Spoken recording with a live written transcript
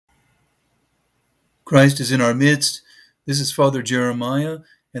Christ is in our midst. This is Father Jeremiah,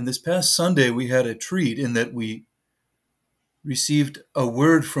 and this past Sunday we had a treat in that we received a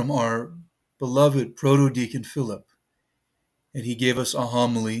word from our beloved Protodeacon Philip, and he gave us a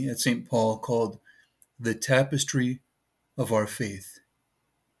homily at St. Paul called The Tapestry of Our Faith.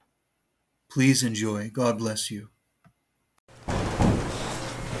 Please enjoy. God bless you.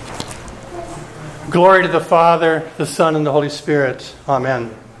 Glory to the Father, the Son, and the Holy Spirit.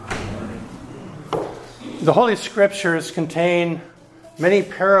 Amen. The Holy Scriptures contain many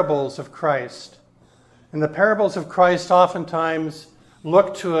parables of Christ. And the parables of Christ oftentimes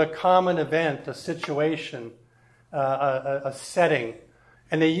look to a common event, a situation, a setting.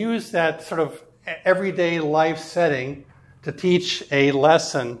 And they use that sort of everyday life setting to teach a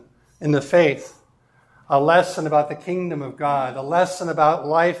lesson in the faith, a lesson about the kingdom of God, a lesson about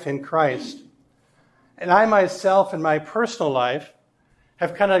life in Christ. And I myself, in my personal life,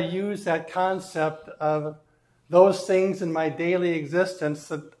 have kind of used that concept of those things in my daily existence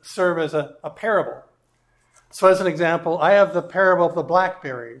that serve as a parable. So as an example, I have the parable of the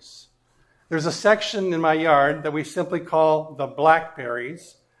blackberries. There's a section in my yard that we simply call the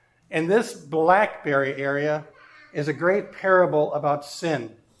blackberries. And this blackberry area is a great parable about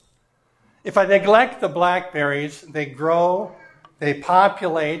sin. If I neglect the blackberries, they grow, they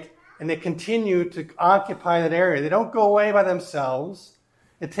populate, and they continue to occupy that area. They don't go away by themselves.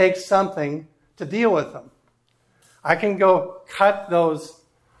 It takes something to deal with them. I can go cut those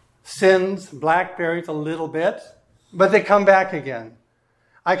sins, blackberries, a little bit, but they come back again.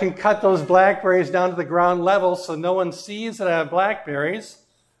 I can cut those blackberries down to the ground level so no one sees that I have blackberries,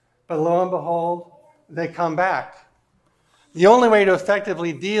 but lo and behold, they come back. The only way to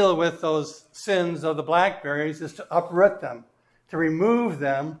effectively deal with those sins of the blackberries is to uproot them, to remove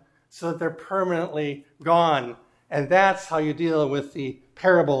them so that they're permanently gone. And that's how you deal with the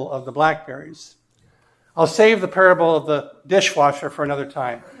parable of the blackberries. I'll save the parable of the dishwasher for another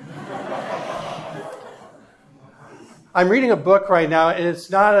time. I'm reading a book right now, and it's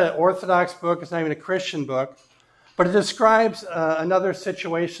not an Orthodox book, it's not even a Christian book, but it describes another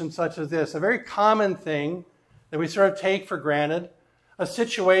situation such as this, a very common thing that we sort of take for granted, a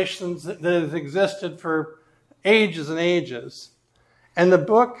situation that has existed for ages and ages. And the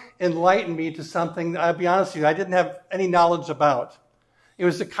book enlightened me to something that, I'll be honest with you, I didn't have any knowledge about. It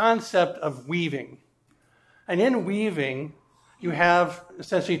was the concept of weaving. And in weaving, you have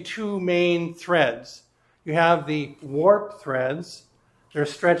essentially two main threads. You have the warp threads. They're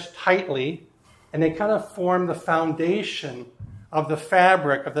stretched tightly, and they kind of form the foundation of the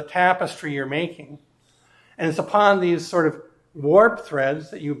fabric of the tapestry you're making. And it's upon these sort of warp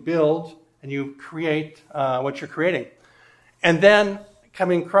threads that you build and you create what you're creating. And then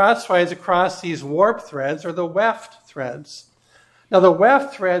coming crosswise across these warp threads are the weft threads. Now, the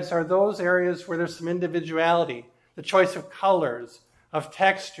weft threads are those areas where there's some individuality, the choice of colors, of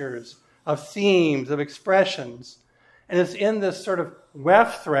textures, of themes, of expressions. And it's in this sort of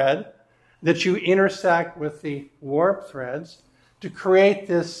weft thread that you intersect with the warp threads to create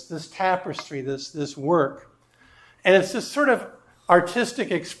this tapestry, this work. And it's this sort of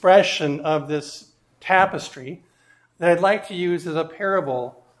artistic expression of this tapestry that I'd like to use as a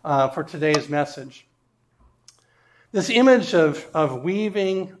parable for today's message. This image of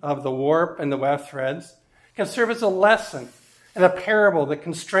weaving of the warp and the weft threads can serve as a lesson and a parable that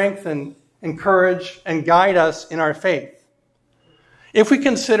can strengthen, encourage, and guide us in our faith. If we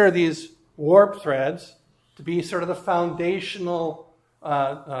consider these warp threads to be sort of the foundational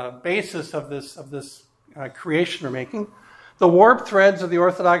basis of this creation we're making, the warp threads of the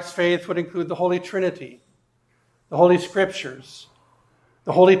Orthodox faith would include the Holy Trinity, the Holy Scriptures,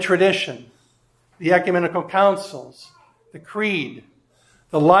 the Holy Tradition, the ecumenical councils, the creed,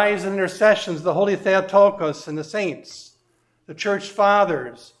 the lives and intercessions of the Holy Theotokos and the saints, the church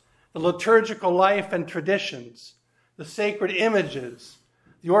fathers, the liturgical life and traditions, the sacred images,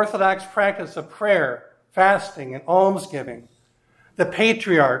 the Orthodox practice of prayer, fasting, and almsgiving, the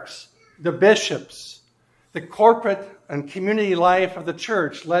patriarchs, the bishops, the corporate and community life of the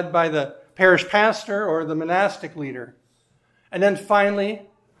church led by the parish pastor or the monastic leader. And then finally,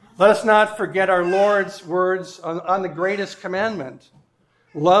 let us not forget our Lord's words on the greatest commandment.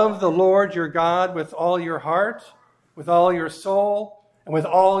 Love the Lord your God with all your heart, with all your soul, and with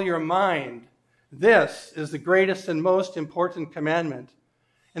all your mind. This is the greatest and most important commandment.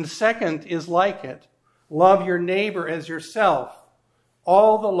 And second is like it. Love your neighbor as yourself.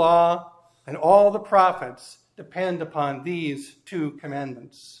 All the law and all the prophets depend upon these two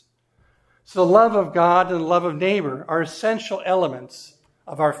commandments. So the love of God and the love of neighbor are essential elements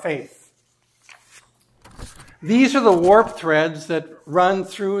of our faith. These are the warp threads that run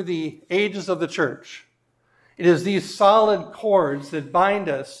through the ages of the church. It is these solid cords that bind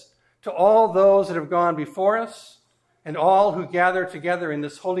us to all those that have gone before us and all who gather together in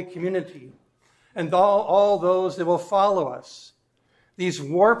this holy community and all those that will follow us. These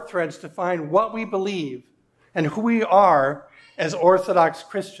warp threads define what we believe and who we are as Orthodox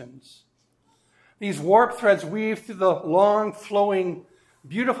Christians. These warp threads weave through the long, flowing,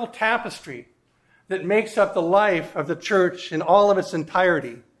 beautiful tapestry that makes up the life of the church in all of its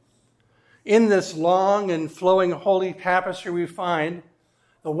entirety. In this long and flowing holy tapestry, we find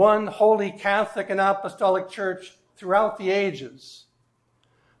the one holy Catholic and Apostolic Church throughout the ages,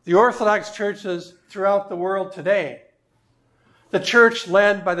 the Orthodox churches throughout the world today, the church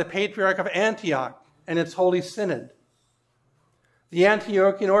led by the Patriarch of Antioch and its Holy Synod, the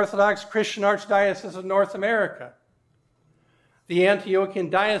Antiochian Orthodox Christian Archdiocese of North America, the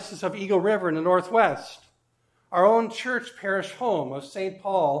Antiochian Diocese of Eagle River in the Northwest, our own church parish home of St.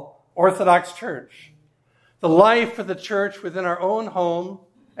 Paul Orthodox Church, the life of the church within our own home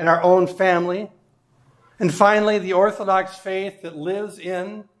and our own family, and finally, the Orthodox faith that lives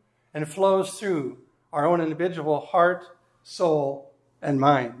in and flows through our own individual heart, soul, and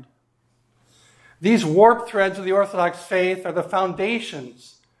mind. These warp threads of the Orthodox faith are the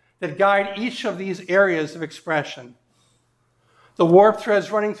foundations that guide each of these areas of expression. The warp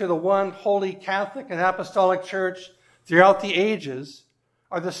threads running through the one holy Catholic and Apostolic Church throughout the ages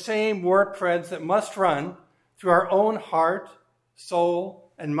are the same warp threads that must run through our own heart,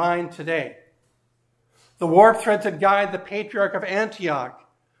 soul, and mind today. The warp threads that guide the Patriarch of Antioch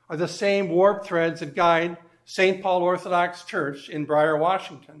are the same warp threads that guide St. Paul Orthodox Church in Briar,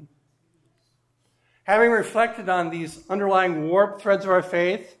 Washington. Having reflected on these underlying warp threads of our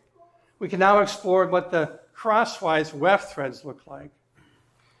faith, we can now explore what the crosswise weft threads look like.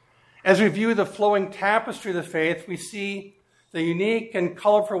 As we view the flowing tapestry of the faith, we see the unique and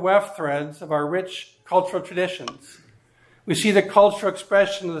colorful weft threads of our rich cultural traditions. We see the cultural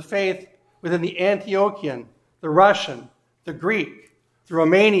expression of the faith within the Antiochian, the Russian, the Greek, the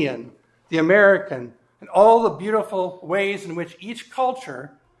Romanian, the American, and all the beautiful ways in which each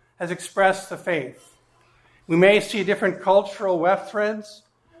culture has expressed the faith. We may see different cultural weft threads,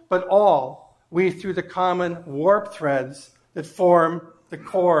 but all weave through the common warp threads that form the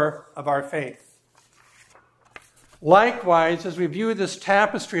core of our faith. Likewise, as we view this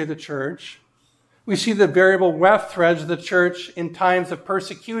tapestry of the church, we see the variable weft threads of the church in times of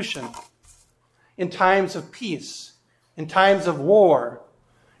persecution, in times of peace, in times of war,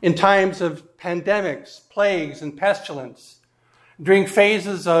 in times of pandemics, plagues, and pestilence, during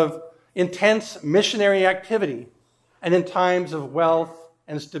phases of intense missionary activity, and in times of wealth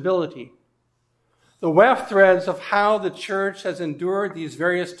and stability. The weft threads of how the church has endured these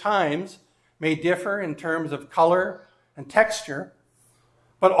various times may differ in terms of color and texture,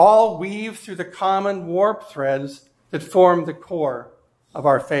 but all weave through the common warp threads that form the core of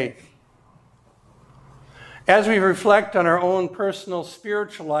our faith. As we reflect on our own personal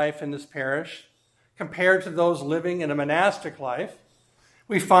spiritual life in this parish, compared to those living in a monastic life,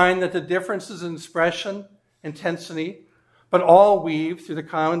 we find that the differences in expression, intensity, but all weave through the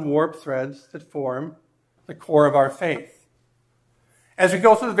common warp threads that form the core of our faith. As we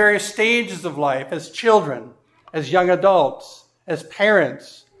go through the various stages of life, as children, as young adults, as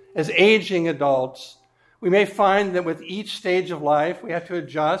parents, as aging adults, we may find that with each stage of life, we have to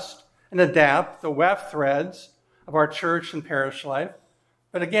adjust and adapt the weft threads of our church and parish life.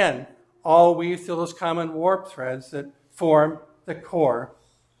 But again, all weave through those common warp threads that form the core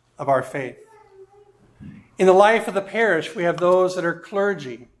of our faith. In the life of the parish, we have those that are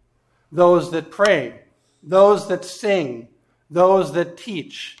clergy, those that pray, those that sing, those that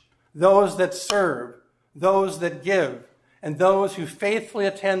teach, those that serve, those that give, and those who faithfully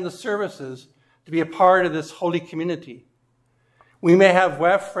attend the services to be a part of this holy community. We may have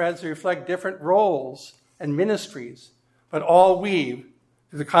weft threads that reflect different roles and ministries, but all weave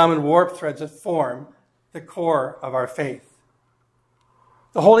through the common warp threads that form the core of our faith.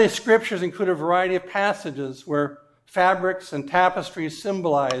 The Holy Scriptures include a variety of passages where fabrics and tapestries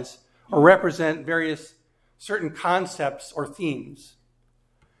symbolize or represent various certain concepts or themes.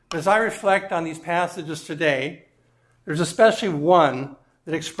 But as I reflect on these passages today, there's especially one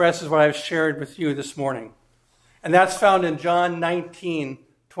that expresses what I've shared with you this morning. And that's found in John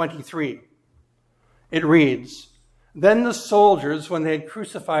 19:23. It reads, "Then the soldiers, when they had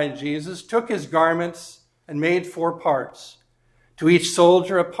crucified Jesus, took his garments and made 4 parts, to each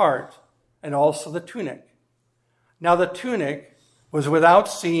soldier a part, and also the tunic. Now the tunic was without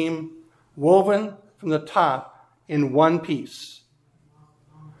seam, woven from the top in one piece."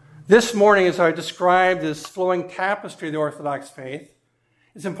 This morning, as I describe this flowing tapestry of the Orthodox faith,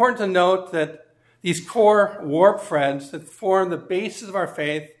 it's important to note that these core warp threads that form the basis of our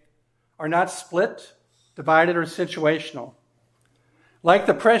faith are not split, divided, or situational. Like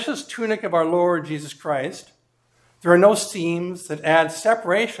the precious tunic of our Lord Jesus Christ, there are no seams that add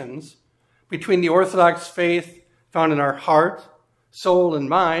separations between the Orthodox faith found in our heart, soul, and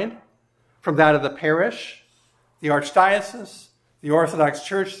mind from that of the parish, the archdiocese, the Orthodox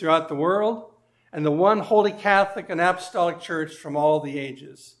Church throughout the world, and the one holy Catholic and Apostolic Church from all the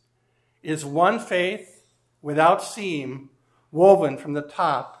ages. It is one faith without seam, woven from the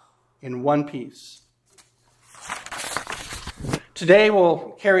top in one piece. Today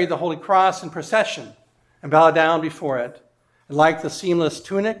we'll carry the Holy Cross in procession and bow down before it. And like the seamless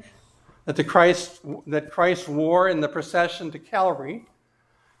tunic that Christ wore in the procession to Calvary,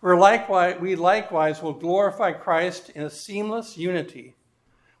 we likewise will glorify Christ in a seamless unity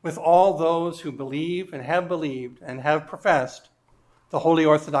with all those who believe and have professed the Holy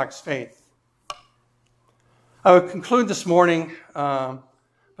Orthodox faith. I would conclude this morning by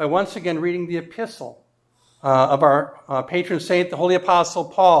once again reading the epistle of our patron saint, the Holy Apostle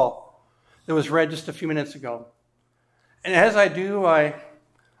Paul, that was read just a few minutes ago. And as I do, I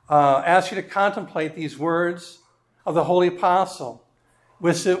ask you to contemplate these words of the Holy Apostle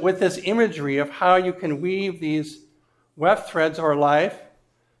with this imagery of how you can weave these weft threads of our life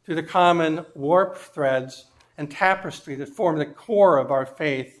through the common warp threads and tapestry that form the core of our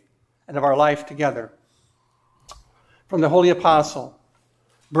faith and of our life together. From the Holy Apostle,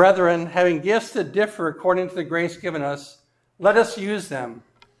 brethren, having gifts that differ according to the grace given us, let us use them.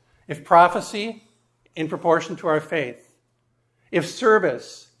 If prophecy, in proportion to our faith. If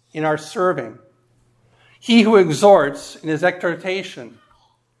service, in our serving. He who exhorts in his exhortation.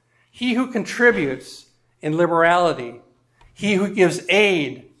 He who contributes in liberality. He who gives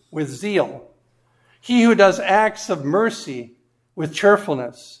aid with zeal. He who does acts of mercy with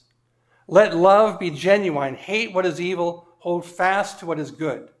cheerfulness. Let love be genuine. Hate what is evil. Hold fast to what is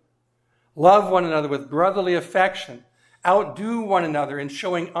good. Love one another with brotherly affection. Outdo one another in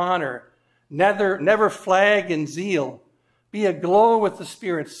showing honor. Never flag in zeal. Be aglow with the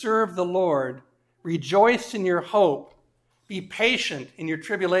Spirit. Serve the Lord. Rejoice in your hope. Be patient in your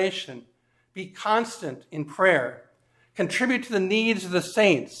tribulation. Be constant in prayer. Contribute to the needs of the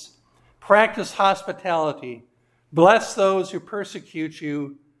saints. Practice hospitality. Bless those who persecute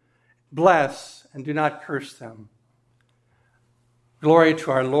you. Bless and do not curse them. Glory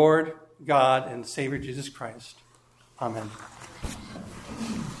to our Lord, God, and Savior Jesus Christ. Amen.